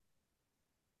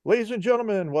Ladies and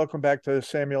gentlemen, welcome back to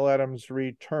Samuel Adams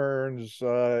Returns.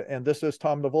 And this is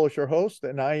Tom DeVolis, your host,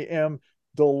 and I am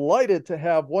delighted to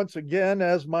have once again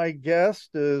as my guest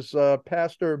is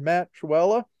Pastor Matt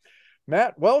Trewhella.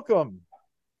 Matt, welcome.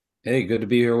 Hey, good to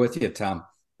be here with you, Tom.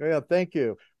 Yeah, thank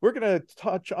you. We're going to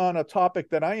touch on a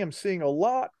topic that I am seeing a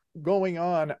lot going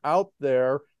on out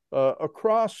there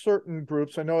across certain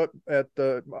groups. I know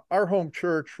our home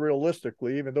church,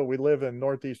 realistically, even though we live in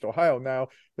Northeast Ohio now,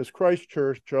 is Christ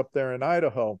Church up there in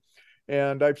Idaho.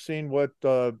 And I've seen what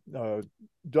Doug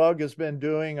has been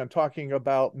doing. I'm talking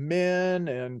about men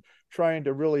and trying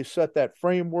to really set that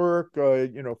framework,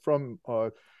 from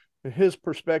his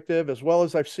perspective, as well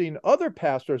as I've seen other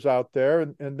pastors out there.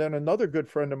 And then another good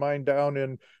friend of mine down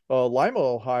in Lima,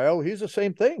 Ohio, he's the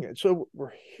same thing. And so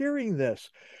we're hearing this.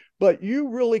 But you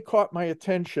really caught my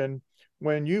attention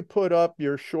when you put up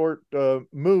your short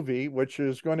movie, which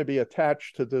is going to be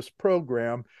attached to this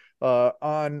program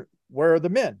on Where Are the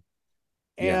Men?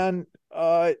 Yeah.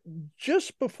 And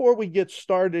just before we get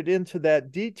started into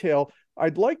that detail,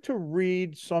 I'd like to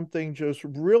read something just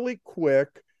really quick.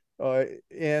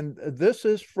 And this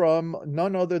is from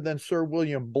none other than Sir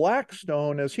William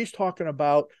Blackstone as he's talking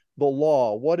about the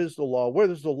law. What is the law? Where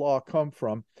does the law come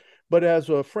from? But as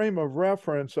a frame of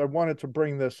reference, I wanted to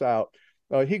bring this out.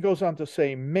 He goes on to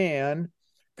say, man,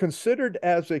 considered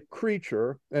as a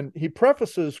creature, and he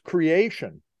prefaces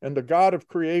creation and the God of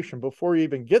creation before he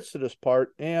even gets to this part,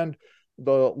 and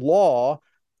the law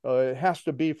has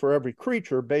to be for every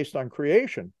creature based on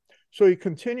creation. So he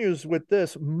continues with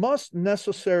this, must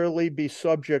necessarily be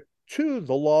subject to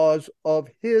the laws of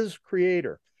his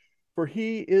creator, for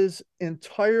he is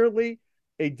entirely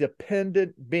a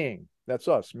dependent being. That's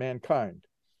us, mankind.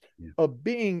 Yeah. A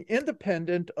being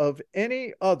independent of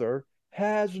any other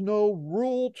has no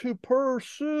rule to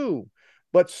pursue,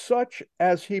 but such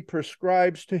as he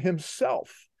prescribes to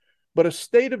himself. But a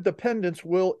state of dependence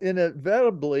will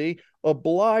inevitably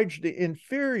oblige the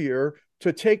inferior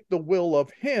to take the will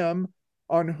of him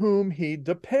on whom he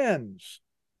depends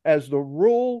as the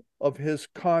rule of his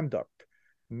conduct,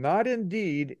 not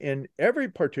indeed in every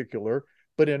particular,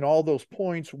 but in all those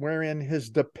points wherein his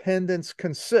dependence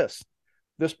consists.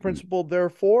 This Mm. principle,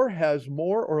 therefore, has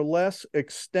more or less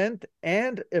extent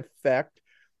and effect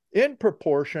in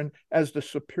proportion as the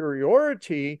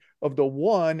superiority of the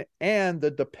one and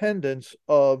the dependence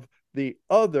of the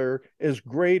other is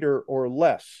greater or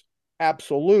less,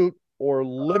 absolute or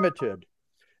limited.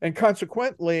 And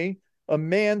consequently, a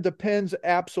man depends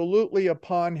absolutely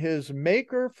upon his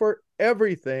maker for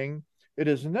everything. It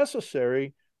is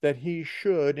necessary that he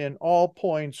should, in all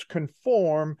points,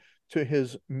 conform to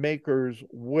his maker's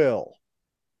will.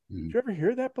 Mm. Did you ever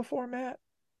hear that before, Matt?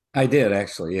 I did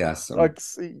actually, yes. I'm Like,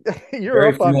 see, you're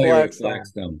very up on familiar with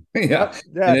Blackstone. Blackstone. Yeah. And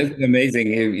Yeah, it's amazing.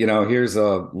 Here's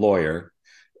a lawyer,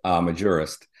 a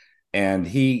jurist, and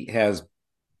he has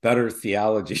better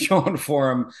theology shown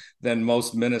for him than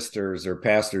most ministers or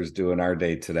pastors do in our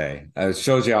day today. It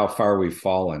shows you how far we've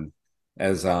fallen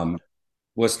as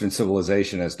Western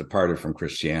civilization has departed from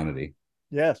Christianity.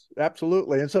 yes,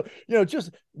 absolutely. And so,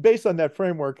 just based on that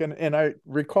framework, and I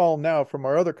recall now from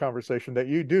our other conversation that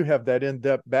you do have that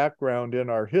in-depth background in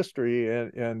our history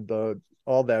and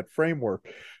all that framework.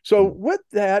 So Mm. with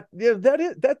that,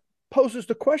 that poses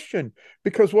the question,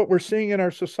 because what we're seeing in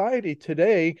our society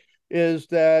today is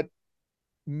that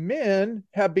men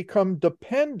have become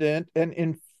dependent and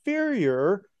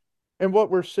inferior. And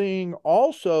what we're seeing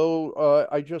also,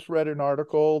 I just read an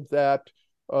article that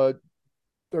uh,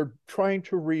 they're trying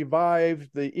to revive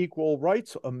the Equal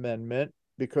Rights Amendment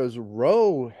because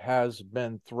Roe has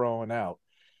been thrown out.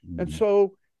 And Mhm.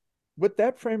 so, with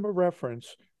that frame of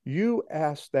reference, you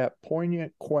asked that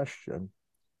poignant question: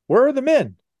 where are the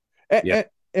men? Yeah.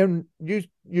 And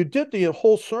you did the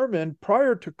whole sermon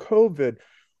prior to COVID.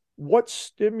 What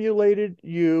stimulated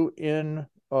you in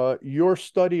your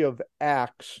study of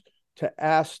Acts to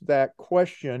ask that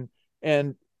question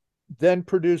and then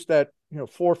produce that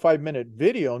 4 or 5 minute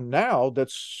video now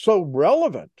that's so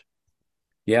relevant?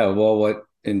 Yeah, well, what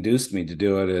induced me to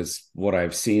do it is what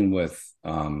I've seen with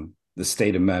the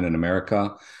state of men in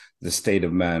America, the state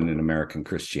of men in American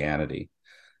Christianity.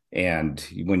 And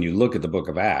when you look at the book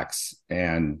of Acts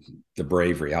and the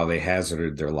bravery, how they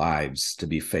hazarded their lives to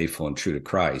be faithful and true to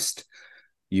Christ,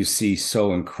 you see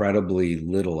so incredibly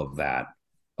little of that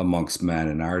amongst men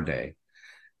in our day.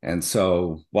 And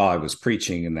so while I was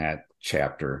preaching in that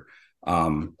chapter,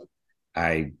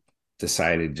 I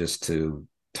decided just to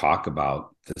talk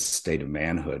about the state of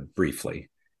manhood briefly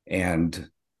and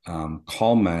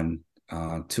call men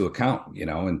to account,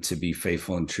 and to be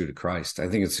faithful and true to Christ. I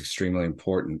think it's extremely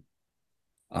important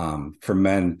for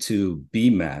men to be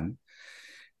men.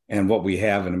 And what we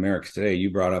have in America today,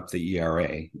 you brought up the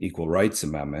ERA, Equal Rights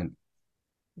Amendment.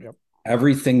 Yep.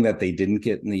 Everything that they didn't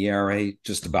get in the ERA,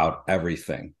 just about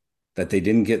everything that they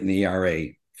didn't get in the ERA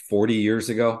 40 years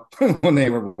ago, when they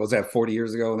were, was that 40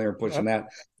 years ago when they were pushing that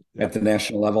at the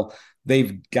national level,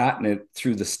 they've gotten it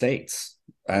through the states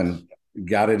and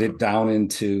got it down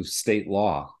into state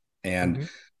law. And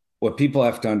what people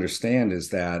have to understand is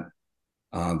that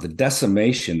the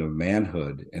decimation of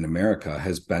manhood in America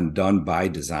has been done by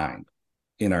design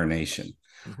in our nation,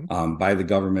 by the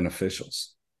government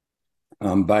officials,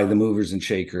 by the movers and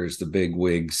shakers, the big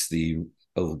wigs, the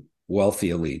wealthy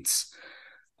elites.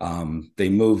 They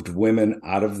moved women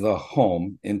out of the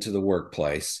home into the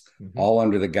workplace, all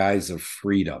under the guise of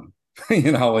freedom,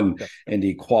 and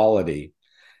equality.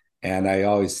 And I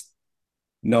always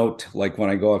note, like when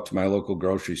I go up to my local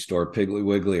grocery store, Piggly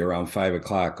Wiggly, around 5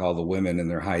 o'clock, all the women in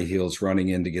their high heels running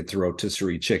in to get the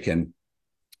rotisserie chicken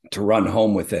to run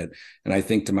home with it. And I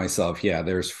think to myself, yeah,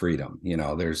 there's freedom,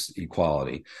 there's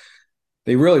equality.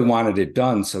 They really wanted it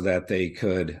done so that they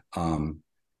could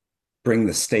bring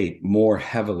the state more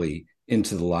heavily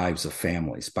into the lives of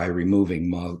families by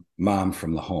removing mom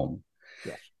from the home.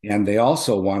 Yes. And they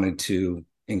also wanted to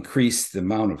increase the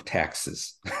amount of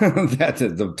taxes, that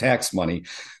the tax money,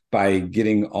 by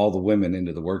getting all the women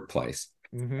into the workplace.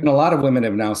 And a lot of women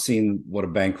have now seen what a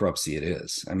bankruptcy it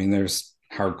is. I mean, there's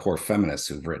hardcore feminists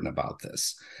who've written about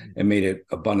this and made it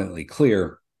abundantly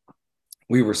clear.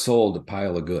 We were sold a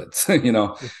pile of goods.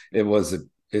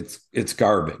 It's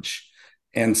garbage.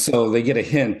 And so they get a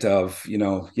hint of,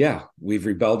 we've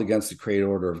rebelled against the created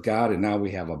order of God, and now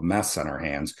we have a mess on our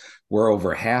hands where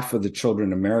over half of the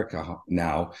children in America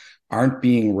now aren't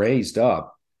being raised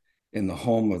up in the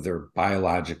home of their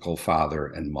biological father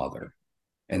and mother.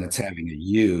 And it's having a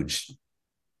huge,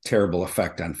 terrible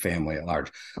effect on family at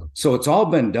large. So it's all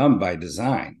been done by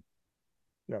design.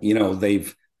 Yeah.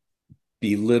 They've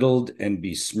belittled and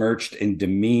besmirched and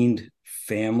demeaned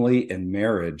family and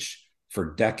marriage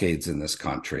for decades in this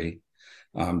country.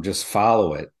 Just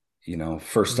follow it.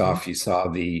 First off, you saw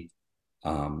the,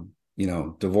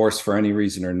 divorce for any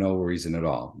reason or no reason at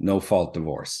all, no fault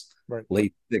divorce, right.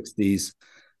 Late 60s,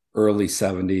 early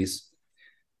 70s.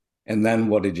 And then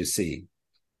what did you see?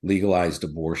 Legalized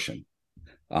abortion,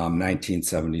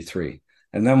 1973.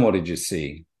 And then what did you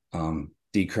see?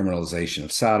 Decriminalization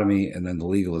of sodomy, and then the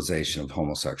legalization of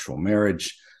homosexual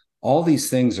marriage. All these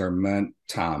things are meant,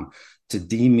 Tom, to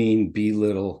demean,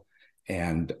 belittle,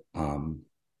 and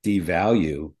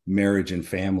devalue marriage and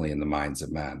family in the minds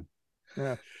of men.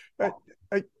 Yeah.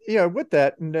 With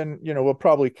that, and then, we'll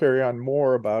probably carry on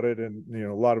more about it and,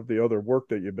 a lot of the other work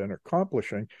that you've been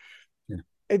accomplishing.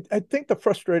 Yeah. I think the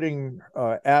frustrating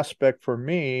aspect for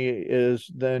me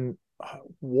is then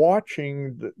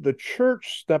watching the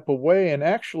church step away and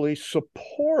actually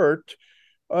support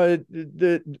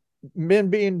the men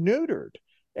being neutered.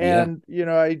 And,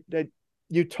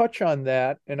 you touch on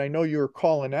that, and I know you're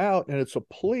calling out, and it's a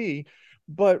plea,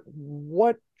 but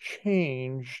what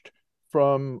changed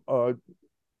from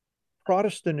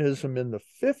Protestantism in the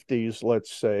 50s,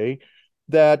 let's say,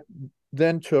 that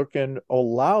then took and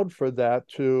allowed for that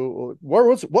to, what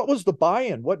was the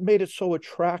buy-in? What made it so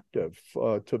attractive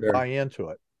to buy into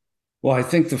it? Well, I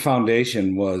think the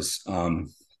foundation was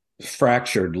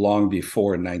fractured long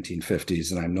before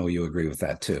 1950s, and I know you agree with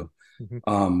that too.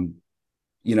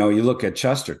 You look at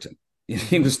Chesterton.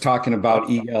 He was talking about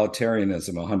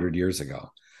egalitarianism 100 years ago.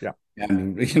 Yeah.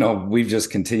 And, we've just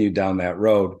continued down that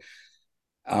road.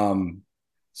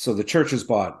 So the church has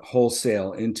bought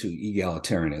wholesale into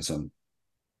egalitarianism,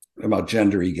 about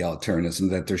gender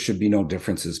egalitarianism, that there should be no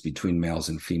differences between males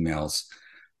and females,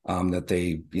 that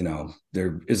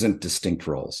there isn't distinct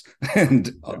roles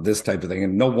and this type of thing.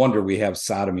 And no wonder we have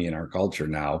sodomy in our culture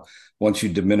now. Once you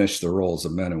diminish the roles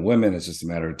of men and women, it's just a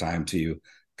matter of time till you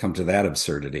come to that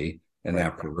absurdity and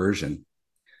that perversion.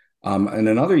 And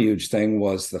another huge thing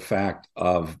was the fact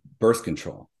of birth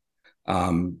control.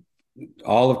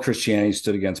 All of Christianity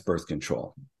stood against birth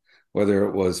control, whether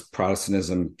it was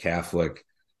Protestantism, Catholic,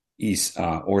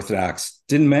 Orthodox,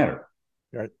 didn't matter.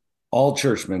 Right. All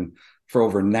churchmen for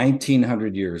over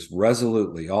 1900 years,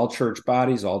 resolutely, all church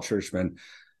bodies, all churchmen,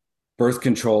 birth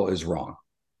control is wrong.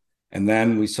 And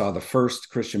then we saw the first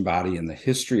Christian body in the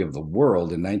history of the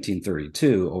world in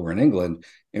 1932 over in England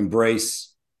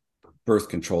embrace birth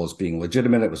control as being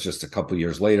legitimate. It was just a couple of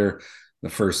years later, the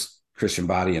first Christian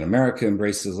body in America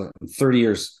embraces it. 30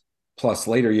 years plus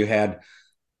later, you had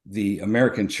the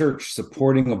American church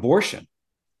supporting abortion.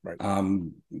 Right.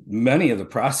 Many of the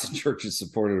Protestant churches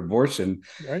supported abortion.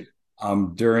 Right.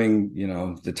 during,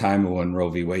 the time when Roe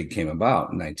v. Wade came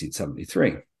about in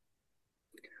 1973.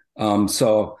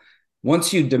 So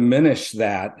once you diminish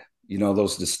that,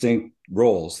 those distinct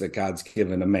roles that God's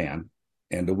given a man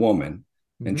and a woman,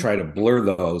 and try to blur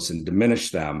those and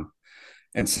diminish them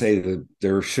and say that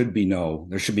there should be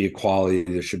equality,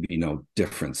 there should be no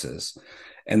differences.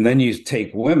 And then you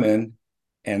take women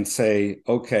and say,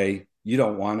 okay, you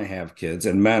don't want to have kids.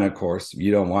 And men, of course,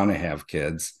 you don't want to have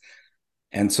kids.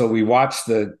 And so we watch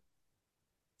the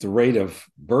rate of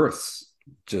births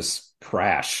just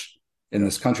crash in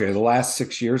this country. The last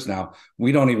 6 years now,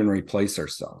 we don't even replace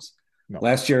ourselves. No.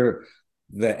 Last year,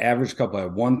 the average couple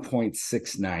had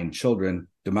 1.69 children.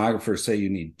 Demographers say you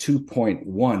need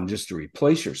 2.1 just to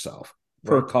replace yourself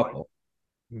per couple.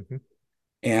 Mm-hmm.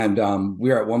 And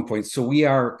we are at 1 point. So we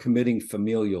are committing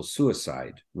familial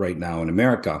suicide right now in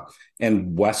America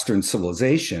and Western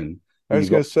civilization. I was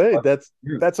going to say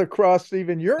that's across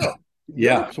even Europe.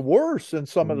 Yeah. It's worse in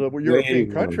some of the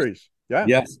European countries. Yeah.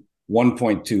 Yes.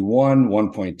 1.21,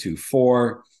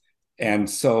 1.24. And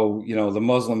so, the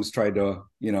Muslims tried to,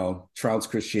 trounce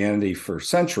Christianity for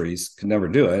centuries, could never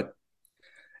do it.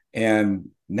 And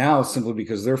now, simply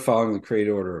because they're following the created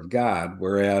order of God,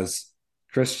 whereas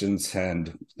Christians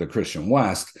and the Christian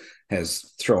West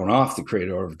has thrown off the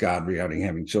created order of God regarding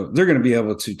having children, they're going to be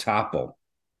able to topple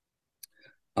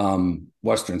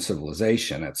Western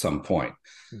civilization at some point.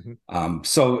 Mm-hmm.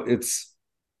 So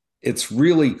it's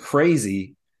really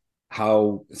crazy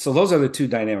how. So those are the two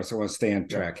dynamics. I want to stay on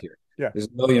track here. Yeah, there's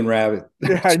a million rabbit.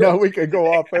 Yeah, I know we could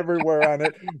go off everywhere on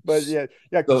it, but yeah.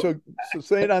 So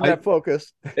staying on that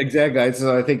focus. Exactly.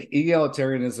 So I think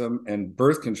egalitarianism and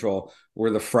birth control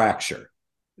were the fracture,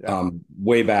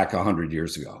 way back 100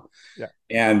 years ago. Yeah,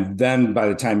 and then by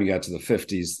the time you got to the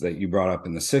 50s that you brought up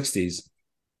in the 60s,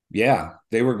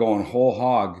 they were going whole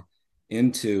hog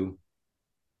into,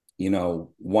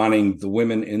 wanting the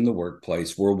women in the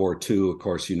workplace. World War II, of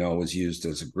course, was used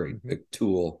as a great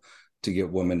tool to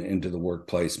get women into the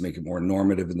workplace, make it more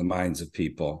normative in the minds of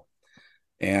people.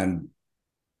 And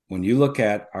when you look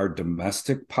at our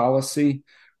domestic policy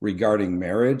regarding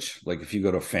marriage, like if you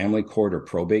go to family court or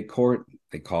probate court,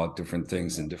 they call it different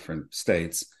things in different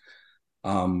states.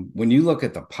 When you look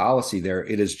at the policy there,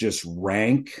 it is just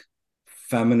rank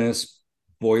feminist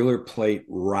boilerplate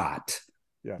rot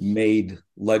made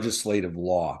legislative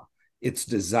law. It's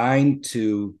designed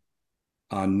to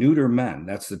neuter men.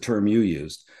 That's the term you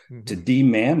used, to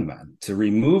demand men, to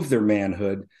remove their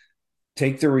manhood,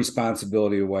 take their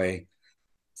responsibility away,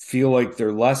 feel like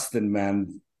they're less than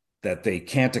men, that they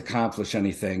can't accomplish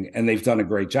anything. And they've done a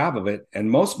great job of it.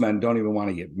 And most men don't even want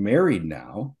to get married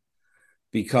now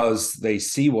because they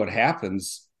see what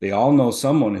happens. They all know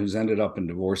someone who's ended up in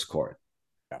divorce court.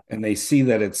 And they see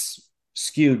that it's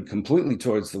skewed completely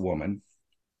towards the woman,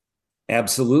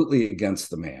 absolutely against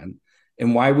the man.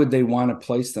 And why would they want to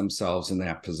place themselves in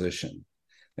that position?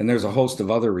 And there's a host of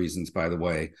other reasons, by the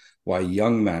way, why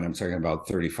young men, I'm talking about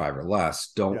 35 or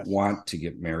less, don't want to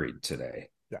get married today.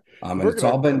 Yeah. And it's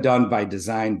all been done by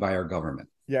design by our government.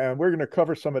 Yeah, and we're going to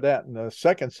cover some of that in the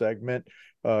second segment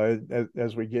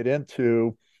as we get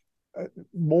into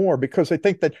more, because I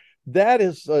think that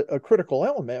is a critical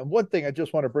element. And one thing I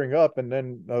just want to bring up, and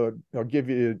then I'll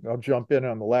jump in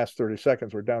on the last 30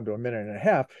 seconds. We're down to a minute and a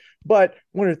half. But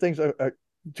one of the things,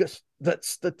 just that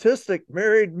statistic,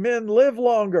 married men live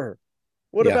longer.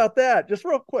 What about that? Just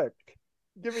real quick,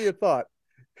 give me your thought.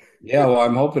 Yeah, well,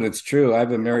 I'm hoping it's true. I've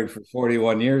been married for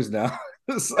 41 years now.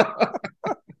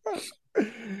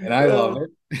 And I love it.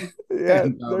 Yeah,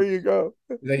 and, there you go.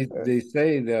 They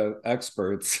say, the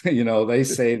experts, they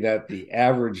say that the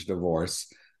average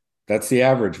divorce, that's the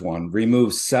average one,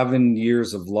 removes 7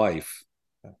 years of life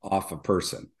off a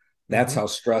person. That's how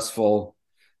stressful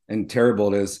and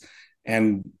terrible it is.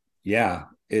 And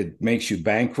it makes you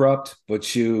bankrupt,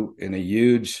 puts you in a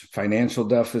huge financial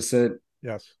deficit.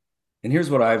 Yes. And here's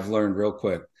what I've learned real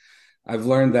quick. I've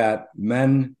learned that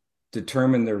men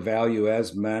determine their value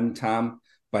as men, Tom,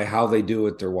 by how they do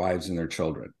with their wives and their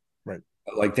children. Right.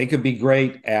 Like they'd be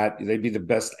the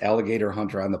best alligator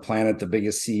hunter on the planet, the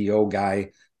biggest CEO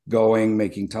guy going,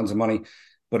 making tons of money.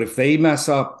 But if they mess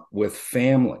up with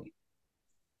family,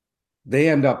 they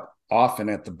end up often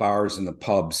at the bars and the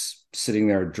pubs sitting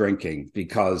there drinking,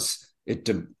 because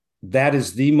that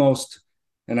is the most,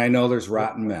 and I know there's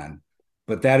rotten men,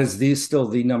 but that is still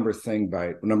the number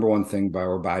one thing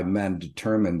by men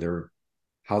determine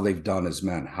how they've done as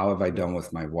men. How have I done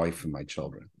with my wife and my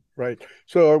children? Right.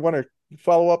 So I want to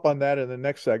follow up on that in the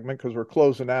next segment because we're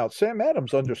closing out. Sam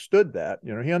Adams understood that.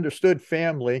 He understood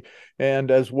family, and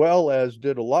as well as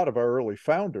did a lot of our early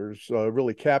founders,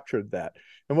 really captured that.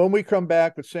 And when we come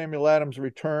back with Samuel Adams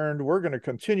Returned, we're going to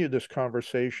continue this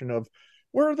conversation of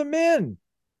where are the men?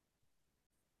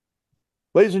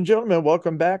 Ladies and gentlemen,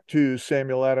 welcome back to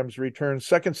Samuel Adams Returns,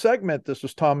 second segment. This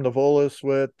is Tom Navolis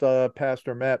with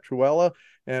Pastor Matt Trewhella,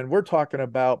 and we're talking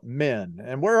about men.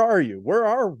 And where are you? Where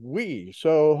are we?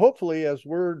 So hopefully, as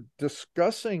we're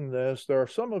discussing this, there are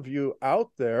some of you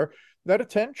out there that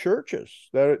attend churches,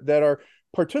 that are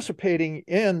participating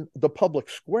in the public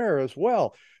square as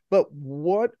well. But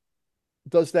what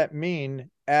does that mean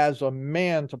as a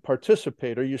man to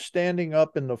participate? Are you standing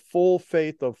up in the full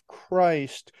faith of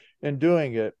Christ and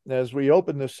doing it? As we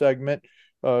open this segment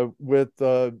with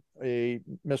a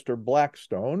Mr.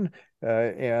 Blackstone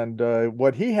and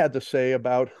what he had to say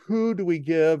about who do we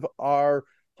give our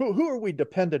who are we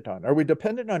dependent on? Are we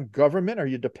dependent on government? Are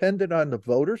you dependent on the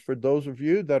voters, for those of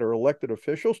you that are elected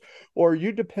officials? Or are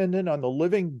you dependent on the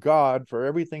living God for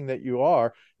everything that you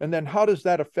are? And then how does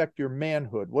that affect your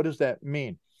manhood? What does that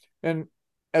mean? And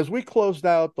as we closed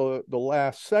out the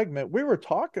last segment, we were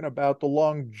talking about the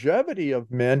longevity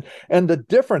of men and the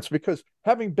difference, because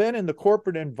having been in the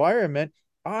corporate environment,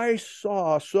 I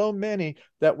saw so many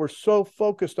that were so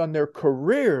focused on their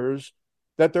careers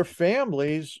that their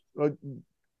families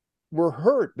were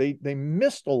hurt. They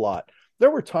missed a lot.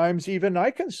 There were times, even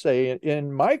I can say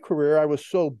in my career, I was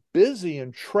so busy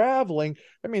and traveling.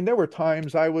 I mean, there were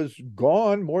times I was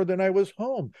gone more than I was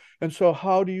home. And so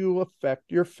how do you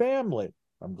affect your family?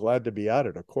 I'm glad to be out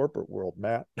of the corporate world,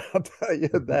 Matt. I'll tell you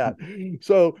that.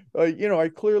 So, I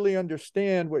clearly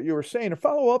understand what you were saying, and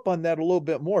follow up on that a little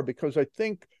bit more, because I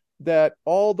think that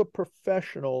all the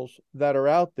professionals that are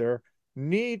out there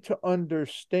need to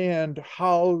understand,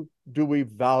 how do we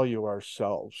value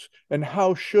ourselves, and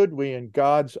how should we, in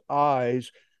God's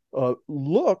eyes,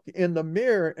 look in the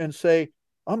mirror and say,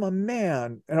 I'm a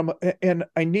man, and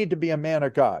I need to be a man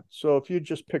of God. So if you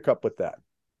just pick up with that.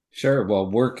 Sure. Well,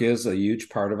 work is a huge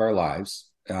part of our lives.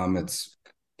 It's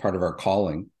part of our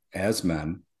calling as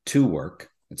men to work.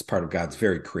 It's part of God's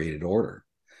very created order.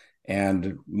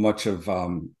 And much of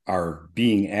our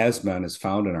being as men is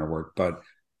found in our work, but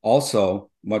also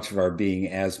much of our being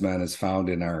as men is found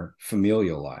in our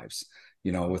familial lives,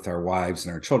 with our wives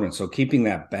and our children. So keeping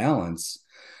that balance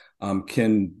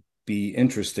can be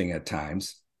interesting at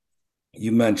times.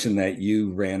 You mentioned that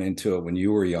you ran into it when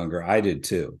you were younger. I did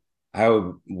too. I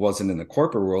wasn't in the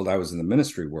corporate world. I was in the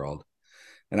ministry world,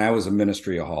 and I was a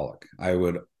ministryaholic. I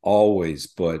would always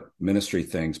put ministry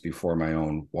things before my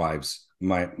own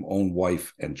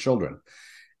wife and children.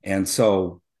 And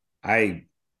so I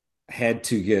had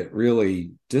to get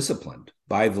really disciplined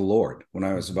by the Lord when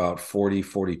I was about 40,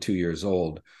 42 years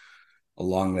old,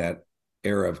 along that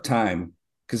era of time,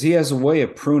 because he has a way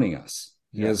of pruning us.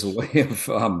 He has a way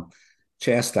of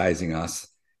chastising us.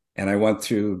 And I went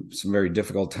through some very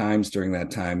difficult times during that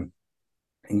time,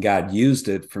 and God used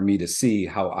it for me to see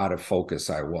how out of focus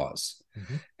I was.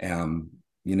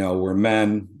 We're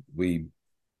men, we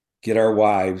get our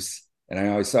wives, and I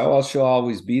always say, well, she'll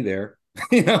always be there,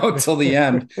 till the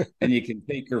end, and you can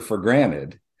take her for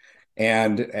granted.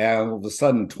 And all of a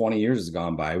sudden, 20 years has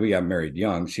gone by. We got married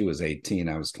young. She was 18.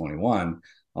 I was 21.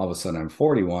 All of a sudden, I'm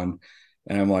 41.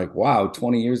 And I'm like, wow,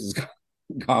 20 years has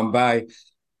gone by.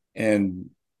 And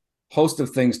host of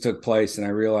things took place, and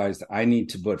I realized I need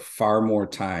to put far more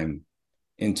time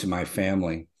into my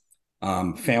family.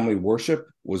 Family worship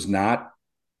was not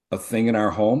a thing in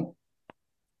our home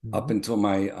up until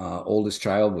my oldest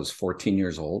child was 14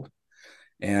 years old.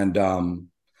 And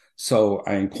so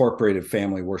I incorporated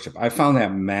family worship. I found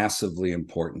that massively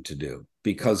important to do,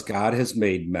 because God has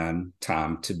made men,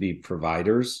 Tom, to be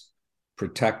providers,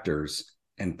 protectors,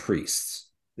 and priests.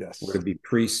 Yes. We're to be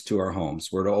priests to our homes.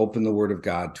 We're to open the word of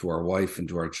God to our wife and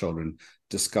to our children,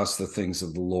 discuss the things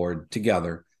of the Lord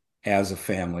together as a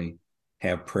family,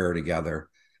 have prayer together.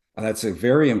 And that's a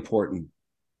very important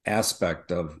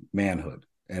aspect of manhood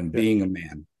and being a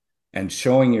man, and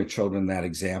showing your children that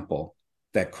example,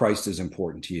 that Christ is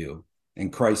important to you,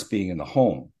 and Christ being in the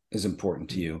home is important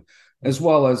to you, as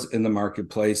well as in the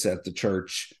marketplace, at the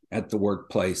church, at the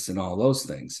workplace, and all those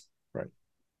things. Right.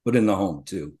 But in the home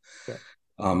too. Yeah.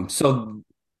 So,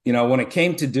 when it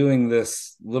came to doing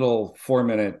this little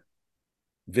 4-minute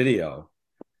video,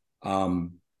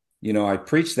 I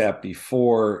preached that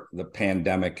before the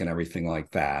pandemic and everything like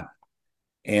that.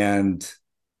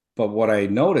 But what I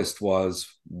noticed was,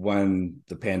 when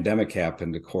the pandemic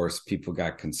happened, of course, people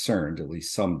got concerned, at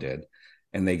least some did.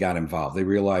 and they got involved. They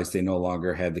realized they no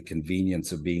longer had the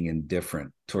convenience of being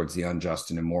indifferent towards the unjust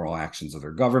and immoral actions of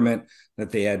their government,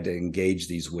 that they had to engage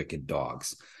these wicked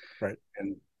dogs. Right.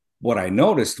 And what I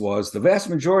noticed was the vast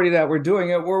majority that were doing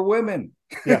it were women.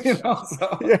 Yes.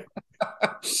 Yeah.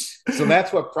 So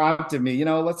that's what prompted me,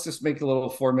 let's just make a little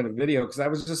 4-minute video, because I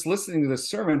was just listening to this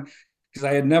sermon, because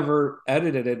I had never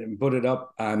edited it and put it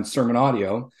up on Sermon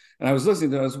Audio. And I was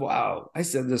listening to it, I was, wow, I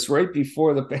said this right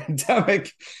before the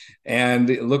pandemic. And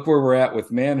look where we're at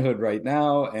with manhood right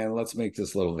now. And let's make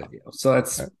this little video. So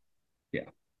that's, yeah.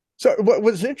 So what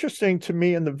was interesting to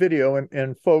me in the video,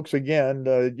 and folks,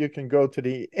 again, you can go to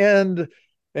the end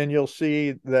and you'll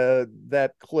see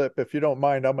that clip. If you don't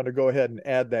mind, I'm going to go ahead and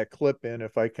add that clip in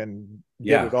if I can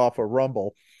get it off of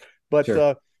Rumble. But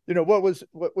sure. What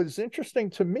was interesting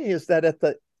to me is that at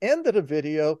the end of the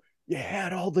video, you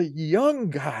had all the young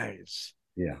guys.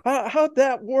 Yeah. How'd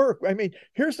that work? I mean,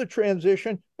 here's the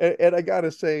transition, and I got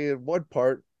to say, in one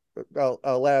part,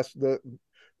 I'll ask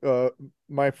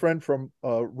my friend from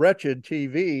Wretched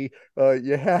TV.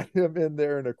 You had him in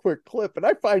there in a quick clip, and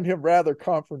I find him rather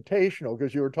confrontational,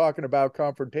 because you were talking about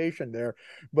confrontation there.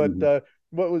 But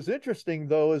what was interesting,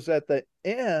 though, is at the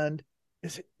end,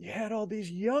 you had all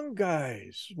these young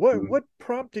guys. What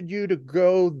prompted you to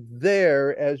go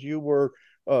there as you were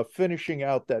finishing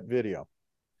out that video?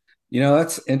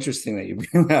 That's interesting that you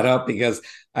bring that up, because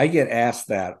I get asked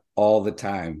that all the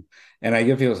time. And I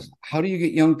get people, how do you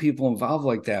get young people involved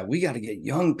like that? We got to get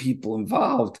young people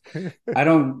involved.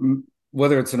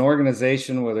 Whether it's an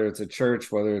organization, whether it's a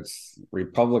church, whether it's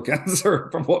Republicans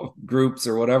or groups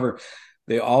or whatever,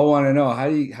 they all want to know,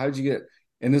 how'd you get,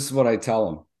 and this is what I tell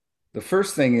them. The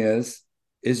first thing is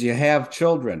you have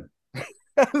children.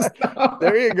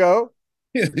 There you go.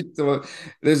 So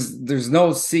there's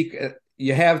no secret.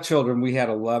 You have children. We had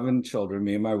 11 children,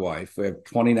 me and my wife. We have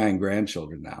 29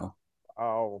 grandchildren now.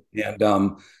 Oh.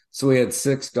 And so we had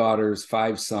 6 daughters,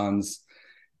 5 sons,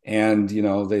 and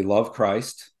they love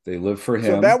Christ. They live for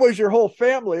him. So that was your whole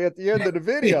family at the end of the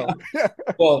video. Yeah.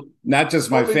 Well, not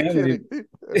just my family.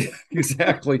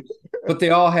 Exactly. But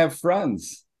they all have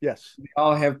friends. Yes. They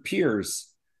all have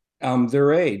peers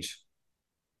their age.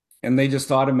 And they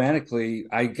just automatically,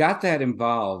 I got that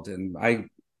involved, and I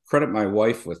credit my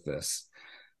wife with this.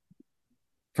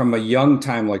 From a young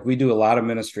time, like we do a lot of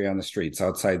ministry on the streets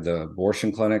outside the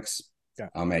abortion clinics,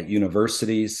 at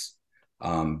universities,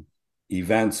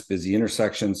 events, busy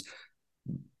intersections.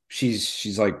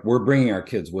 She's like, we're bringing our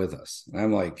kids with us. And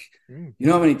I'm like, you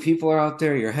know how many people are out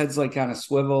there? Your head's like on a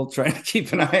swivel, trying to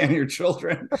keep an eye on your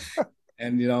children.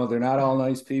 And, they're not all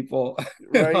nice people.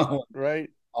 Right.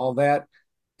 All that.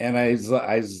 And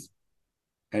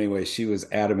anyway, she was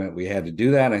adamant we had to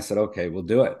do that. And I said, okay, we'll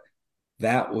do it.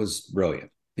 That was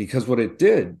brilliant, because what it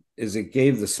did is it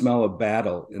gave the smell of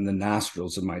battle in the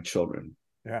nostrils of my children.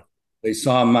 Yeah. They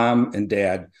saw mom and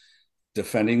dad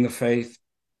defending the faith,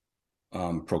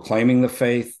 proclaiming the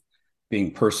faith,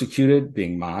 being persecuted,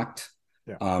 being mocked,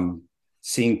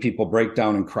 seeing people break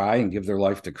down and cry and give their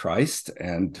life to Christ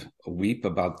and weep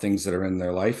about things that are in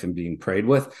their life and being prayed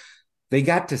with. They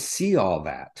got to see all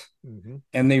that.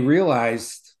 And they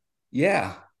realized,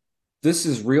 this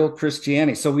is real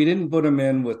Christianity. So we didn't put them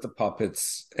in with the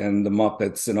puppets and the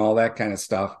Muppets and all that kind of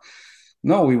stuff.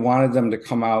 No, we wanted them to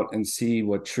come out and see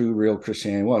what true, real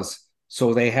Christianity was.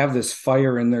 So they have this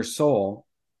fire in their soul,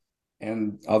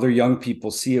 and other young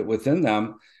people see it within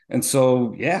them. And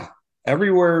so,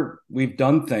 everywhere we've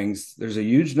done things, there's a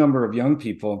huge number of young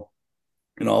people,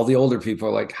 and all the older people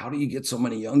are like, how do you get so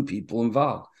many young people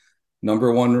involved?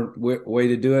 Number one way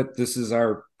to do it, this is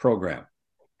our program: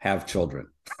 have children.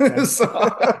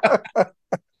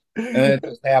 And it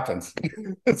just happens.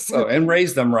 And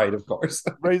raise them right, of course.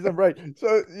 Raise them right.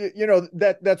 So,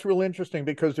 that's real interesting,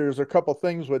 because there's a couple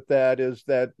things with that, is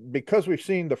that because we've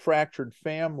seen the fractured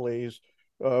families,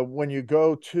 when you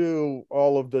go to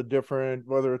all of the different,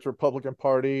 whether it's Republican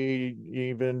Party,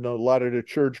 even a lot of the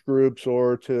church groups,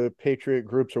 or to patriot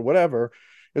groups or whatever,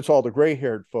 it's all the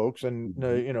gray-haired folks. And,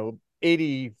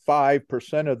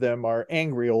 85% of them are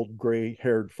angry old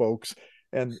gray-haired folks.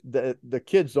 And the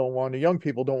kids the young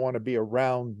people don't want to be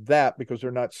around that, because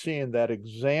they're not seeing that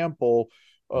example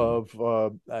of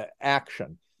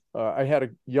action. I had a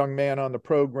young man on the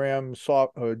program,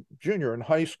 junior in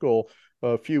high school,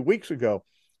 a few weeks ago,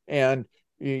 and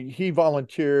he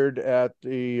volunteered at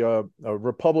the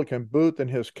Republican booth in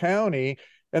his county,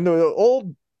 and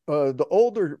the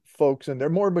older folks, and they're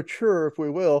more mature, if we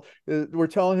will, were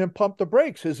telling him pump the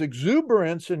brakes. His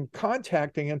exuberance in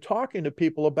contacting and talking to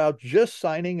people about just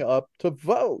signing up to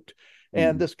vote.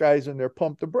 and this guy's in there,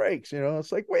 pump the brakes.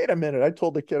 It's like, wait a minute, I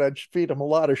told the kid I'd feed him a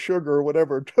lot of sugar or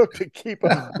whatever it took to keep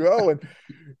him going.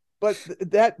 But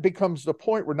that becomes the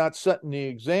point. We're not setting the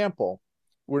example.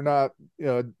 We're not,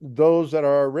 those that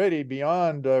are already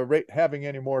beyond having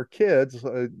any more kids,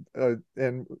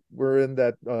 and we're in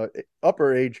that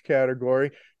upper age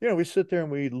category. We sit there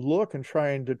and we look and try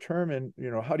and determine,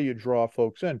 how do you draw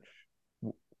folks in?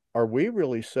 Are we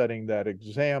really setting that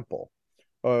example?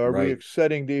 Are we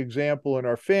setting the example in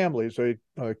our families? I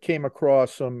came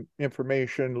across some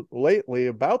information lately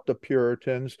about the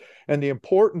Puritans and the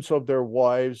importance of their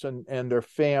wives and their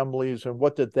families, and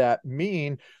what did that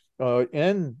mean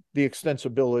in the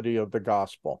extensibility of the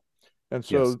gospel. And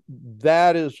so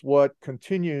that is what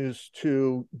continues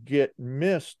to get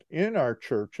missed in our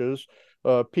churches.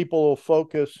 People will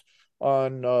focus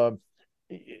on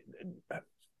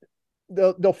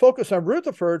they'll focus on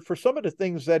Rutherford for some of the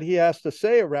things that he has to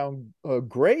say around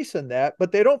grace and that,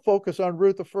 but they don't focus on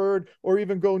Rutherford or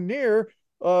even go near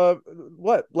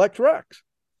Lex Rex.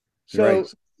 So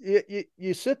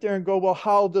you sit there and go, well,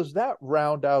 how does that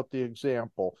round out the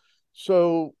example?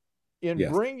 So in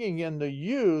bringing in the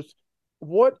youth,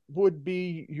 what would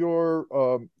be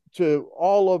your to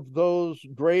all of those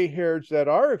gray hairs that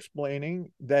are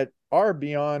explaining, that are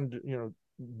beyond,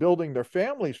 building their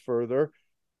families further?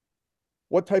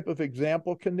 What type of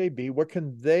example can they be? What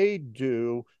can they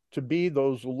do to be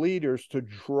those leaders to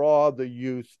draw the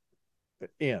youth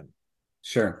in?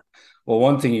 Sure. Well,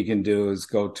 one thing you can do is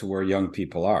go to where young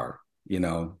people are.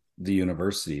 The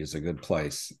university is a good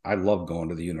place. I love going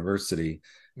to the university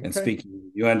and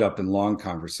speaking. You end up in long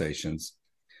conversations.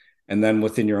 And then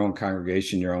within your own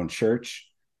congregation, your own church,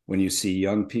 when you see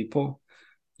young people,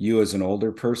 you as an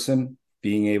older person,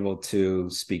 being able to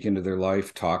speak into their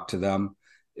life, talk to them,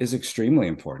 is extremely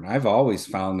important. I've always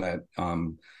found that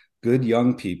good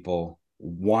young people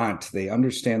they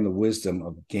understand the wisdom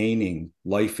of gaining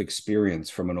life experience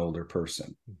from an older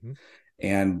person.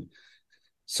 And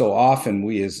so often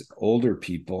we as older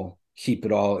people keep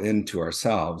it all into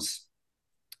ourselves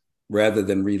rather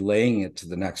than relaying it to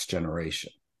the next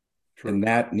generation. True. And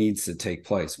that needs to take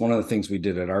place. One of the things we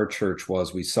did at our church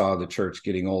was we saw the church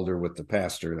getting older with the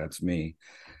pastor, that's me.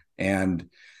 And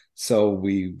so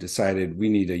we decided we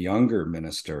need a younger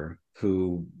minister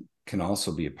who can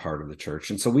also be a part of the church.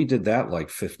 And so we did that like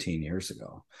 15 years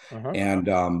ago. And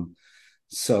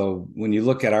so when you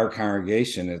look at our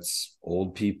congregation, it's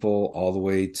old people all the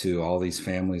way to all these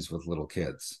families with little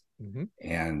kids.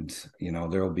 And,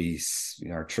 there'll be,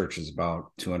 our church is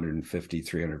about 250,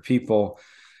 300 people,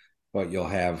 but you'll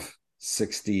have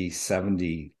 60,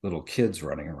 70 little kids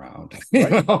running around,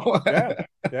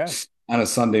 on a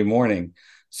Sunday morning.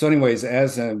 So anyways,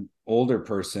 as an older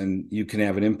person, you can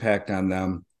have an impact on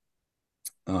them.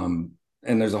 And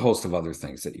there's a host of other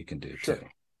things that you can do too.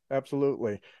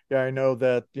 Absolutely. Yeah, I know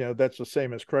that, that's the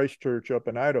same as Christ Church up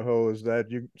in Idaho, is that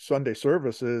Sunday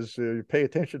services, you pay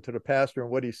attention to the pastor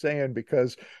and what he's saying,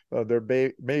 because there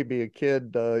may be a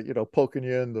kid, poking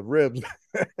you in the ribs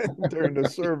during the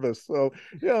service. So,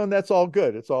 and that's all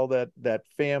good. It's all that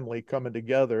family coming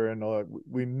together. And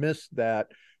we miss that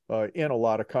in a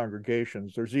lot of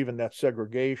congregations. There's even that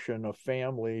segregation of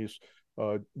families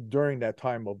during that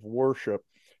time of worship.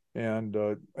 And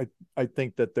I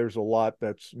think that there's a lot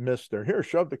that's missed there. Here,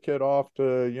 shove the kid off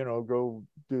to, go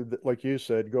do, like you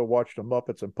said, go watch the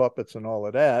Muppets and Puppets and all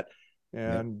of that.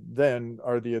 And then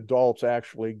are the adults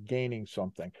actually gaining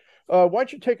something? Why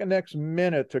don't you take a next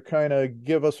minute to kind of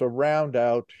give us a round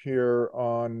out here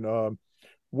on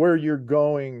where you're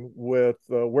going with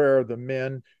where are the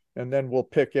men, and then we'll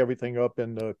pick everything up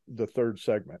in the third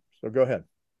segment. So go ahead.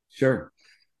 Sure.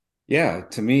 Yeah.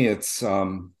 To me, it's,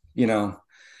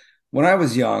 when I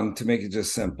was young, to make it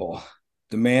just simple,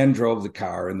 the man drove the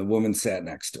car and the woman sat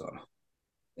next to him.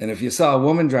 And if you saw a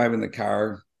woman driving the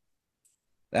car,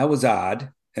 that was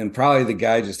odd. And probably the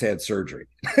guy just had surgery.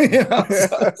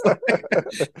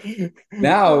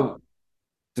 Now,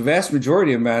 the vast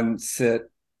majority of men sit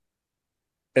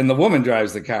and the woman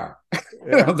drives the car.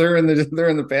 They're in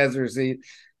the passenger seat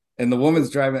and the woman's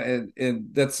driving.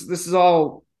 And this is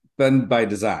all been by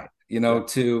design,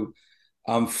 to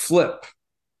flip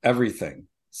everything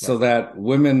so that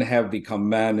women have become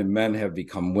men and men have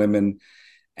become women.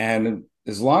 And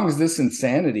as long as this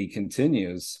insanity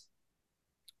continues,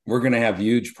 we're going to have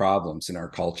huge problems in our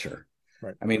culture.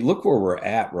 I mean, look where we're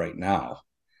at right now.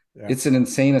 It's an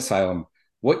insane asylum.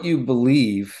 What you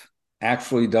believe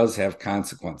actually does have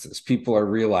consequences. People are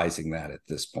realizing that at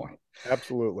this point.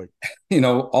 Absolutely.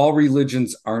 All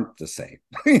religions aren't the same,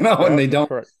 and they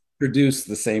don't produce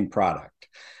the same product.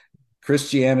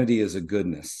 Christianity is a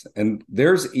goodness. And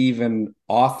there's even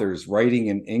authors writing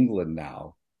in England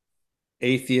now,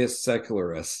 atheists,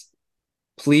 secularists,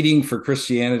 pleading for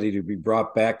Christianity to be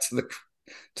brought back to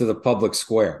the public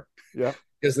square. Yeah.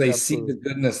 Because they see Absolutely. the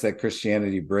goodness that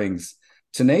Christianity brings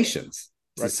to nations,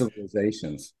 to Right.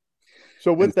 civilizations.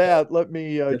 So And with that, let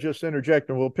me so, just interject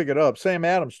and we'll pick it up. Sam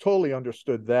Adams totally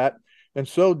understood that. And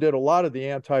so did a lot of the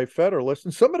anti-federalists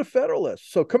and some of the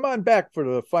federalists. So come on back for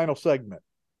the final segment.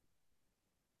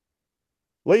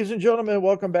 Ladies and gentlemen,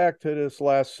 welcome back to this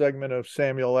last segment of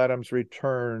Samuel Adams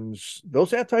Returns.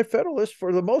 Those anti-federalists,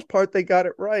 for the most part, they got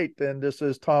it right. And this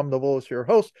is Tom Novolis, your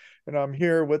host, and I'm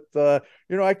here with,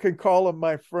 I can call him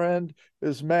my friend,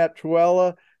 is Matt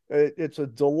Trewhella. It's a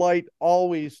delight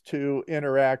always to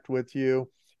interact with you.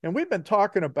 And we've been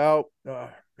talking about,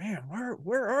 man,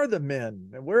 where are the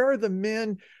men? Where are the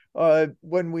men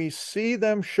when we see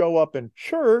them show up in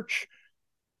church?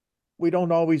 We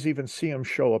don't always even see them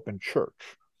show up in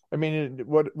church. I mean,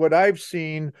 what I've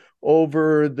seen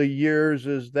over the years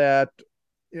is that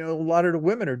a lot of the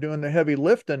women are doing the heavy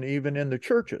lifting even in the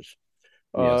churches.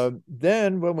 yes,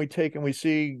 Then when we take and we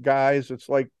see guys, it's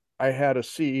like I had a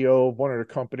CEO of one of the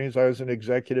companies. I was an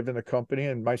executive in the company,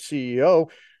 and my CEO,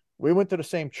 we went to the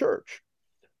same church.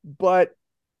 But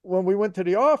when we went to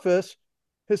the office,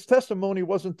 his testimony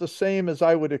wasn't the same as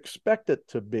I would expect it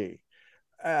to be.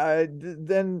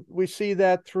 Then we see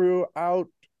that throughout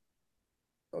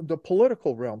the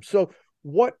political realm. So,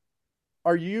 what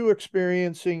are you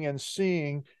experiencing and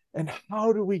seeing, and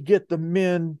how do we get the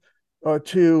men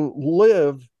to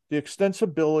live the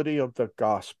extensibility of the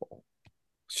gospel?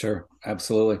 sure,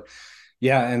 absolutely.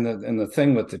 Yeah, and the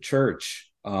thing with the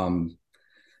church,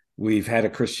 we've had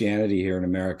a Christianity here in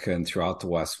America and throughout the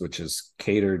West, which is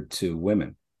catered to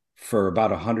women for about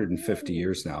 150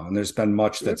 years now, and there's been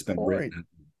much that's Good been point.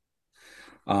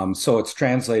 written. So it's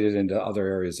translated into other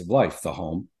areas of life, the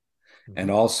home, and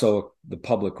Mm-hmm. also the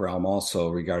public realm, also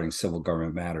regarding civil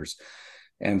government matters.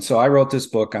 And so I wrote this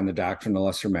book on the doctrine of the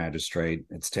lesser magistrate.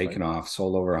 It's Right. taken off,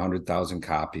 sold over 100,000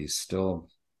 copies. Still,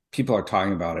 people are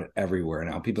talking about it everywhere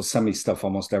now. People send me stuff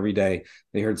almost every day.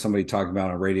 They heard somebody talking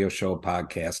about a radio show,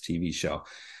 podcast, TV show.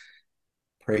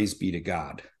 Praise be to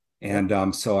God. Yeah.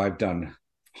 And so I've done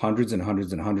hundreds and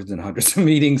hundreds and hundreds and hundreds of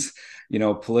meetings,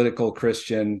 political,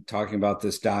 Christian, talking about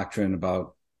this doctrine,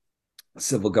 about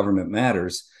civil government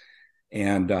matters.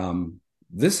 And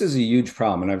this is a huge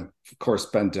problem. And I've, of course,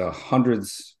 been to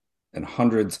hundreds and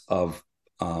hundreds of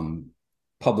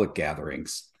public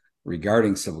gatherings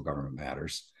regarding civil government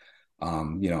matters,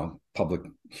 public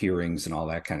hearings and all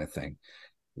that kind of thing.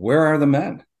 Where are the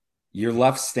men? You're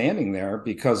left standing there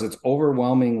because it's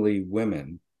overwhelmingly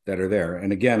women that are there.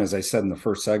 And again, as I said in the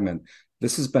first segment,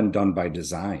 this has been done by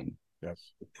design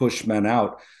Yes. to push men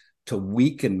out, to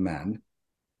weaken men,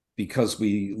 because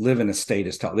we live in a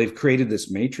statist hell. They've created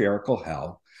this matriarchal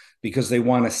hell because they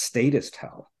want a statist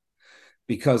hell.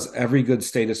 Because every good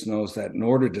statist knows that in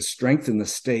order to strengthen the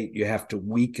state, you have to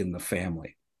weaken the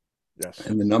family. Yes.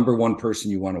 And the number one person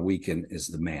you want to weaken is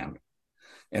the man,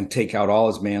 and take out all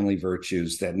his manly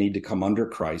virtues that need to come under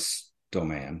Christ's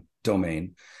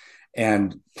domain,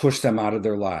 and push them out of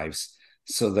their lives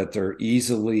so that they're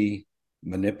easily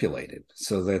manipulated,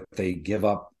 so that they give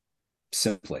up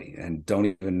simply and don't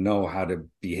even know how to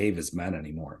behave as men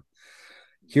anymore.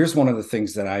 Here's one of the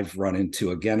things that I've run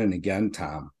into again and again,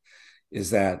 Tom,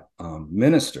 is that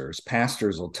ministers,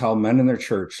 pastors will tell men in their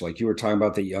church, like you were talking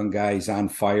about, the young guy, he's on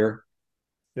fire,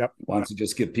 Yep. wants to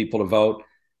just get people to vote.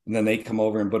 And then they come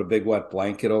over and put a big wet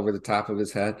blanket over the top of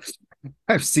his head.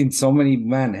 I've seen so many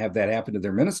men have that happen to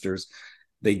their ministers.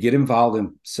 They get involved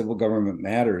in civil government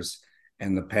matters,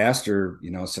 and the pastor,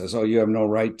 says, "Oh, you have no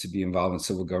right to be involved in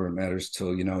civil government matters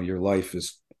till your life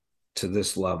is to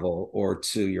this level, or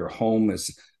to your home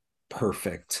is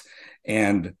perfect,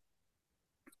 and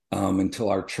until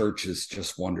our church is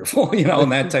just wonderful,"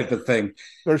 and that type of thing.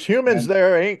 There's humans And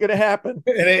there. Ain't gonna happen.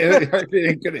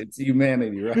 it's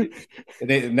humanity, right?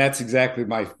 And that's exactly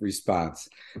my response.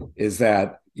 Is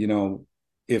that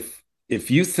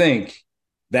if you think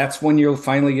that's when you'll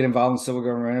finally get involved in civil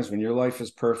government matters, when your life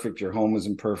is perfect, your home is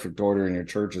in perfect order, and your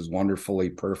church is wonderfully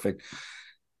perfect,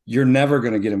 you're never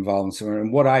going to get involved in civil.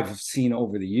 And what I've seen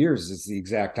over the years is the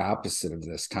exact opposite of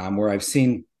this, Tom, where I've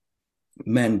seen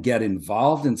men get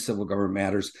involved in civil government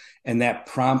matters, and that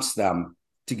prompts them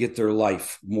to get their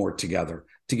life more together,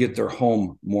 to get their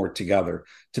home more together,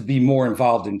 to be more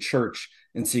involved in church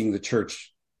and seeing the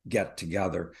church get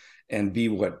together and be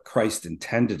what Christ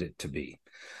intended it to be.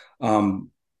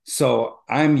 So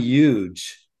I'm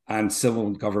huge on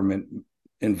civil government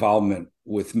involvement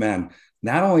with men.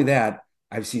 Not only that,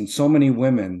 I've seen so many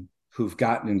women who've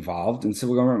gotten involved in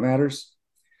civil government matters,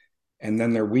 and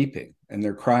then they're weeping and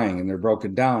they're crying and they're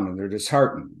broken down and they're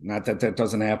disheartened. Not that that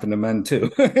doesn't happen to men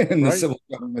too in the civil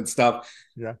government stuff,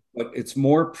 Yeah. but it's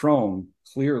more prone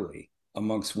clearly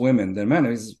amongst women than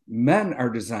men. Men are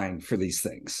designed for these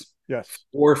things. Yes.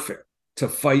 Warfare, to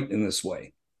fight in this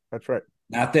way. That's right.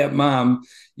 Not that mom,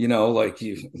 like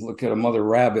you look at a mother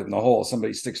rabbit in the hole,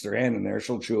 somebody sticks their hand in there,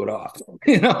 she'll chew it off.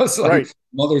 It's like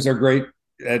mothers are great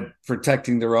at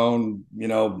protecting their own,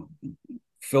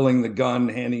 filling the gun,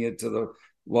 handing it to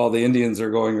while the Indians are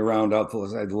going around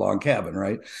outside the log cabin,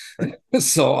 right?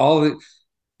 So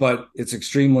but it's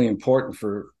extremely important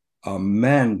for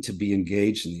men to be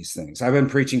engaged in these things. I've been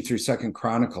preaching through 2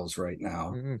 Chronicles right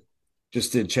now. Mm-hmm.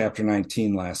 Just did chapter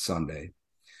 19 last Sunday.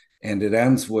 And it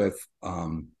ends with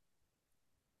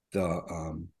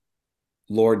the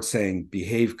Lord saying,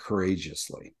 behave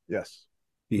courageously. Yes.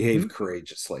 Behave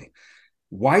courageously.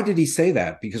 Why did he say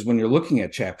that? Because when you're looking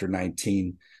at chapter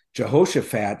 19,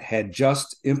 Jehoshaphat had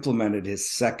just implemented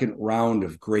his second round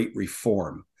of great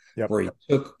reform, where he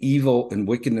took evil and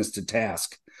wickedness to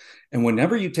task. And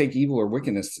whenever you take evil or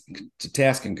wickedness to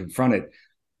task and confront it,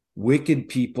 wicked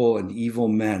people and evil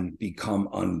men become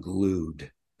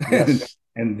unglued. Yes.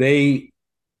 And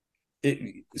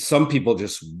some people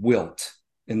just wilt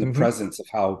in the presence of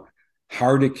how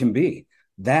hard it can be.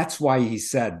 That's why he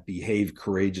said, behave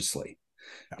courageously.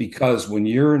 Because when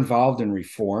you're involved in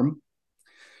reform,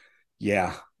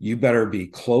 you better be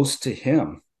close to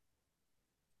him.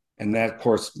 And that, of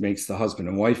course, makes the husband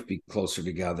and wife be closer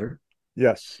together.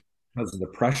 Yes. Because of the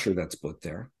pressure that's put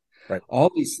there. Right.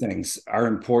 All these things are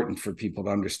important for people to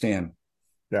understand.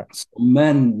 Yeah. So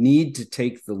men need to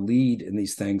take the lead in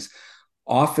these things.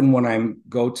 Often when I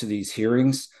go to these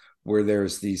hearings where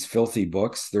there's these filthy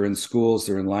books, they're in schools,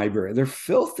 they're in library, they're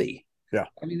filthy. Yeah.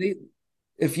 I mean,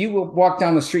 if you walk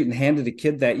down the street and handed a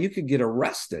kid that, you could get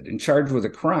arrested and charged with a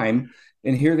crime.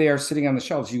 And here they are sitting on the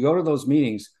shelves. You go to those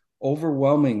meetings,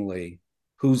 overwhelmingly,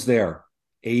 who's there?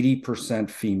 80%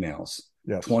 females,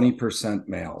 20%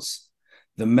 males.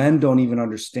 The men don't even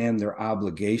understand their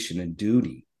obligation and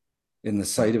duty in the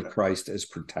sight of Christ as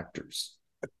protectors.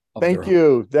 Thank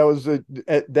you.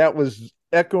 That was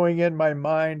echoing in my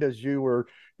mind as you were,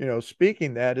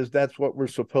 speaking. That's what we're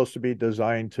supposed to be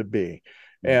designed to be.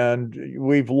 And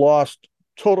we've lost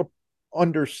total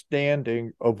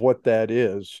understanding of what that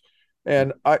is.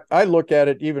 And I look at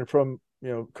it even from,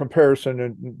 comparison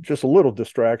and just a little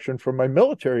distraction from my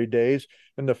military days,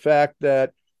 and the fact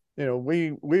that,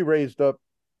 we raised up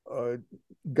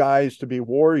guys to be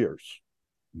warriors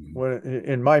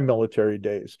in my military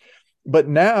days. But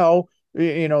now,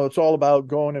 it's all about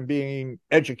going and being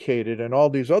educated and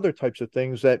all these other types of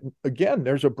things that, again,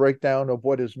 there's a breakdown of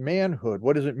what is manhood.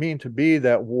 What does it mean to be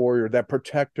that warrior, that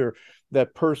protector,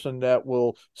 that person that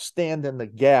will stand in the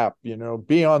gap,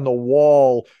 be on the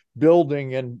wall,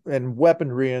 building and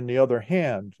weaponry in the other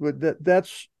hand.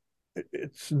 It's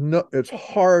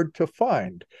hard to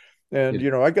find.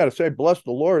 And, I got to say, bless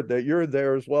the Lord that you're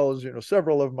there, as well as,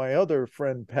 several of my other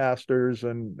friend pastors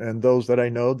and those that I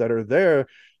know that are there,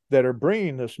 that are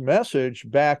bringing this message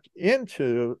back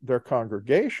into their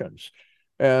congregations.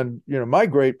 And, my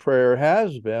great prayer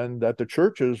has been that the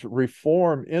churches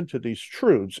reform into these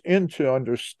truths, into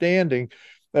understanding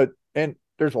that, and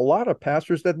there's a lot of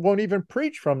pastors that won't even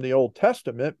preach from the Old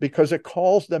Testament because it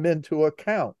calls them into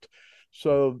account.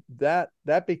 So that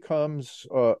becomes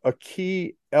a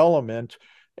key element,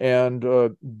 and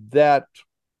that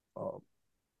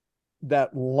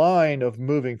line of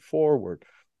moving forward.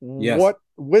 Yes. What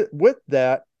with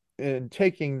that and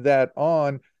taking that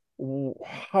on,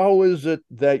 how is it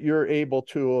that you're able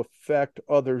to affect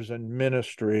others in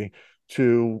ministry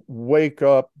to wake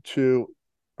up to,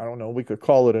 I don't know, we could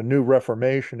call it a new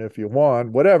reformation if you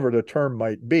want, whatever the term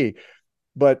might be,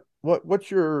 but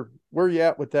where are you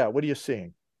at with that? What are you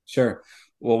seeing? Sure.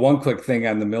 Well, one quick thing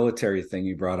on the military thing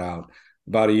you brought out.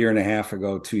 About a year and a half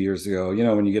ago, 2 years ago,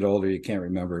 when you get older, you can't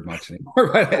remember much anymore.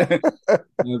 But it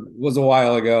was a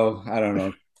while ago. I don't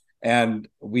know. And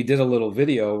we did a little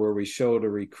video where we showed a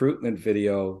recruitment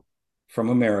video from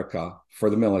America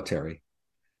for the military.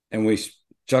 And we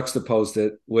juxtaposed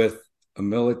it with a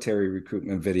military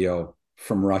recruitment video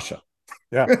from Russia.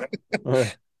 Yeah.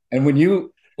 And when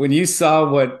you saw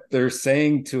what they're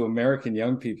saying to American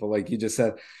young people, like you just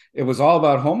said, it was all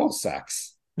about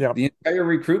homosex. Yeah. The entire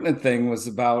recruitment thing was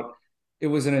it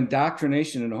was an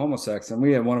indoctrination into homosex. And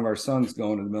we had one of our sons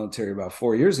going to the military about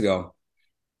 4 years ago,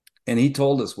 and he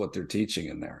told us what they're teaching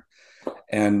in there.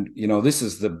 And, this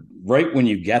is right when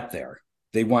you get there,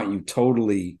 they want you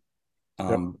totally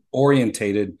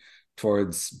orientated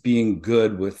towards being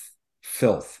good with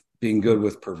filth. being good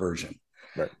with perversion.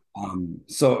 Right.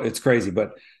 So it's crazy,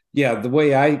 but yeah, the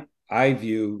way I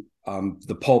view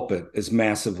the pulpit is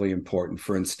massively important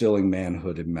for instilling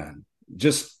manhood in men.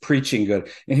 Just preaching good.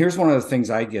 And here's one of the things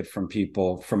I get from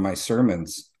people from my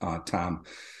sermons, Tom.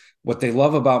 What they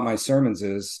love about my sermons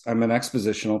is I'm an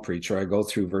expositional preacher. I go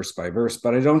through verse by verse,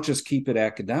 but I don't just keep it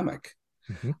academic.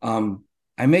 Mm-hmm.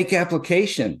 I make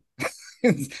application.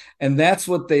 And that's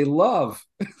what they love.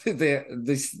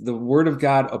 The word of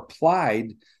God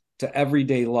applied to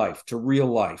everyday life, to real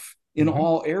life, in Mm-hmm.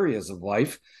 all areas of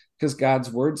life, because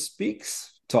God's word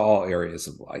speaks to all areas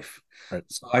of life. Right.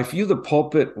 So I view the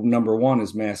pulpit, number one,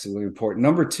 is massively important.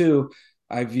 Number two,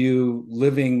 I view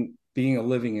being a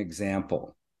living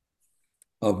example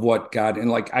of what God, and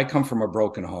like I come from a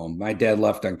broken home. My dad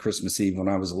left on Christmas Eve when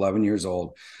I was 11 years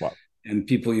old. Wow. And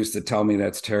people used to tell me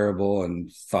that's terrible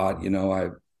and thought, I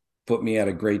put me at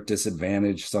a great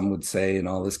disadvantage, some would say, and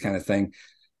all this kind of thing.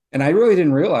 And I really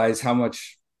didn't realize how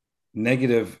much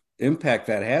negative impact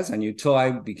that has on you till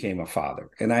I became a father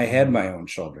and I had my own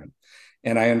children.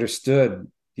 And I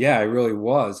understood, yeah, I really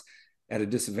was at a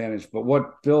disadvantage. But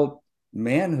what built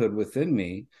manhood within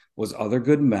me was other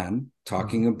good men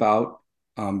talking about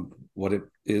what it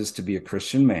is to be a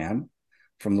Christian man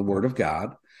from the Word of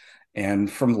God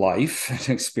and from life and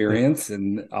experience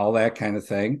and all that kind of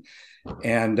thing.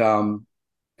 And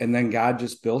then God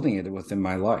just building it within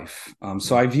my life.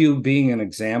 So I view being an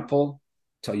example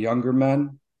to younger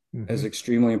men as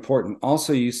extremely important.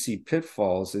 Also, you see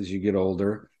pitfalls as you get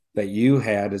older that you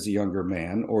had as a younger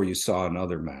man or you saw in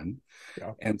other men.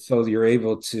 Yeah. And so you're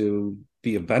able to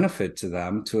be a benefit to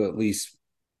them to at least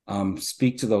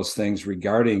speak to those things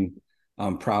regarding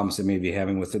problems they may be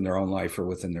having within their own life or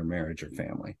within their marriage or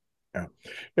family. Yeah.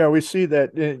 Yeah. We see that,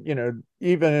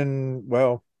 even,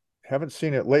 well, haven't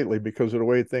seen it lately because of the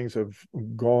way things have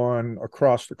gone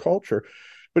across the culture.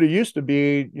 But it used to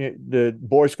be the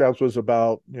Boy Scouts was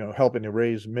about, helping to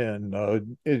raise men.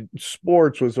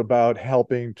 Sports was about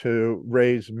helping to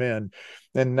raise men.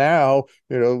 And now,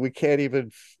 we can't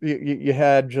even, you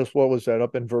had just, what was that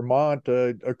up in Vermont,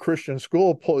 a Christian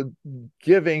school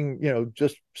giving,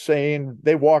 just saying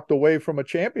they walked away from a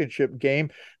championship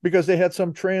game because they had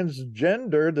some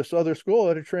transgender, this other school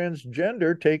had a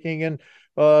transgender taking in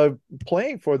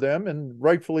playing for them, and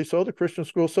rightfully so. The Christian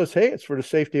school says, hey, it's for the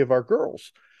safety of our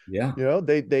girls. Yeah.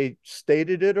 They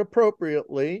stated it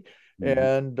appropriately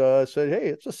and said, hey,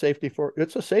 it's a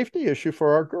safety issue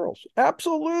for our girls.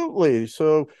 Absolutely.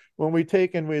 So when we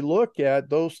take and we look at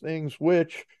those things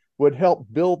which would help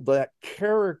build that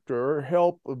character,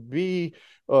 help be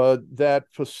that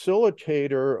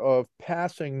facilitator of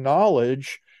passing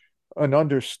knowledge and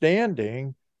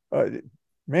understanding,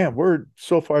 man, we're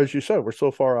so far, as you said, we're so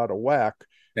far out of whack.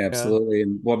 Absolutely.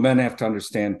 And what men have to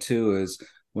understand too is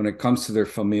when it comes to their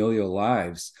familial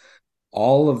lives,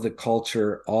 all of the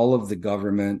culture, all of the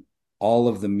government, all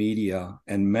of the media,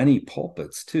 and many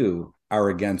pulpits too are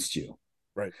against you.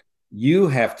 Right. You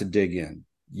have to dig in.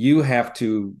 You have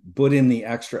to put in the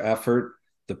extra effort,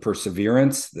 the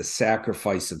perseverance, the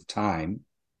sacrifice of time,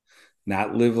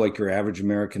 not live like your average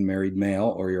American married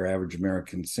male or your average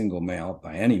American single male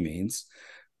by any means,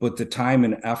 but the time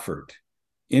and effort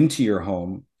into your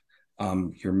home,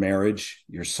 your marriage,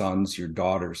 your sons, your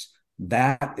daughters,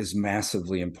 that is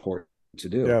massively important to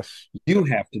do. Yes. You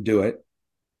have to do it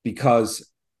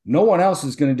because no one else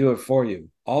is going to do it for you.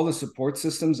 All the support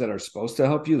systems that are supposed to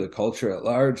help you, the culture at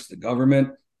large, the government,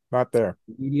 not there.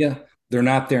 The media, they're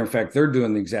not there. In fact, they're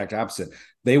doing the exact opposite.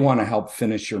 They want to help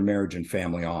finish your marriage and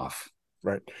family off.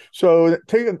 Right. So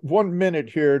take 1 minute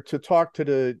here to talk to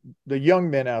the young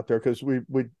men out there, because we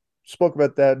spoke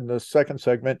about that in the second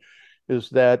segment, is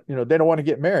that, they don't want to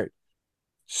get married.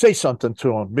 Say something to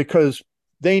them because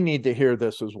they need to hear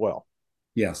this as well.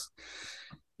 Yes.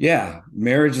 Yeah.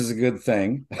 Marriage is a good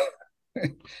thing.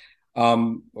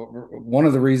 One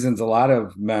of the reasons a lot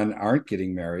of men aren't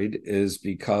getting married is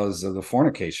because of the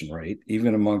fornication rate,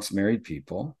 even amongst married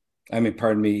people. I mean,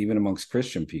 pardon me, even amongst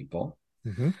Christian people.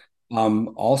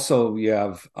 Also, you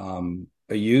have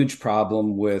a huge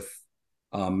problem with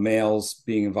males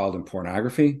being involved in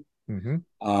pornography,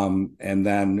 and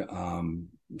then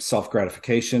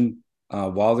self-gratification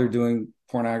while they're doing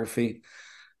pornography.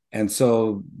 And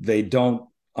so they don't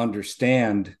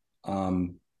understand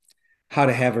how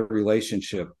to have a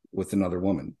relationship with another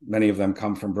woman. Many of them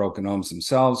come from broken homes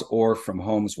themselves or from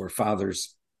homes where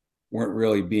fathers weren't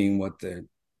really being what they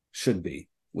should be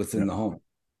within the home.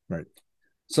 Right.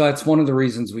 So that's one of the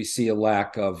reasons we see a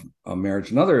lack of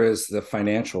marriage. Another is the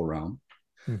financial realm.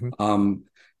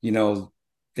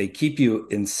 they keep you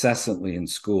incessantly in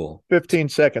school. 15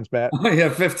 seconds, Matt. Oh, yeah,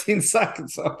 15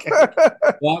 seconds. Okay.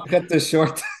 Well, I'll cut this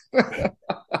short.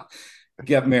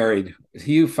 Get married.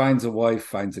 He who finds a wife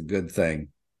finds a good thing.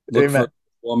 Look for Amen.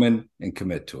 a woman and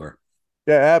commit to her.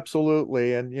 Yeah,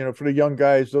 absolutely. And, for the young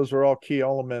guys, those are all key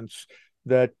elements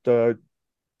that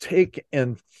take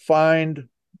and find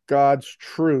God's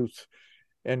truth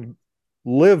and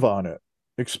live on it,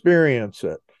 experience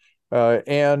it.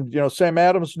 And, Sam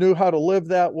Adams knew how to live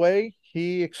that way.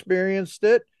 He experienced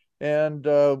it. And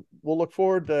we'll look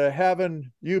forward to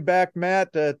having you back,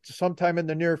 Matt, sometime in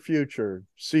the near future.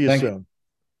 See you Thank you. soon.